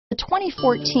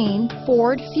2014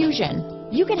 Ford Fusion.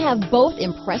 You can have both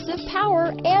impressive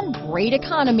power and great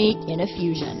economy in a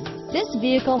Fusion. This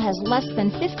vehicle has less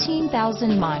than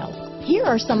 15,000 miles. Here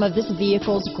are some of this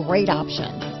vehicle's great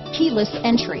options: keyless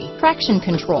entry, traction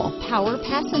control, power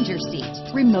passenger seat,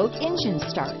 remote engine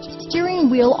start,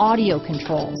 steering wheel audio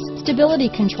controls,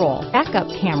 stability control, backup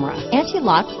camera,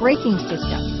 anti-lock braking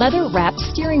system, leather-wrapped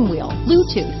steering wheel,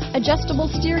 Bluetooth, adjustable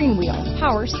steering wheel,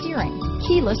 power steering,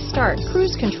 keyless start,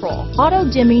 cruise control,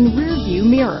 auto-dimming rear view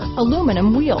mirror,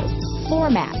 aluminum wheels, floor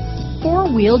mats,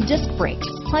 four-wheel disc brakes,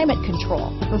 climate control.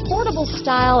 If affordable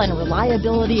style and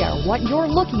reliability are what you're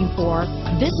looking for,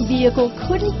 this vehicle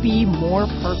couldn't be more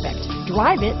perfect.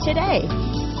 Drive it today.